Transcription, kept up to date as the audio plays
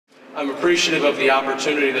I'm appreciative of the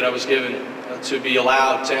opportunity that I was given to be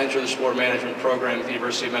allowed to enter the sport management program at the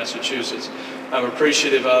University of Massachusetts. I'm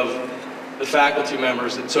appreciative of the faculty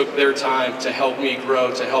members that took their time to help me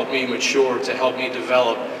grow, to help me mature, to help me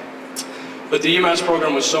develop. But the UMass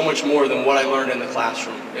program was so much more than what I learned in the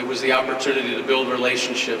classroom. It was the opportunity to build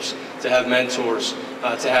relationships, to have mentors,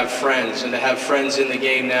 to have friends, and to have friends in the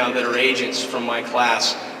game now that are agents from my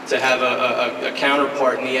class, to have a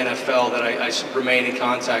counterpart in the NFL that I remain in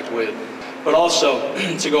contact with. But also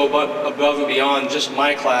to go above and beyond just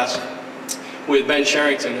my class with Ben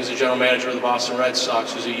Cherington, who's the general manager of the Boston Red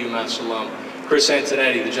Sox, who's a UMass alum. Chris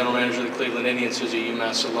Antonetti, the general manager of the Cleveland Indians, who's a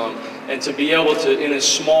UMass alum, and to be able to, in a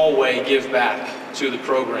small way, give back to the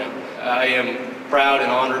program. I am proud and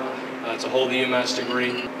honored to hold the UMass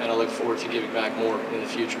degree, and I look forward to giving back more in the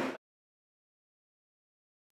future.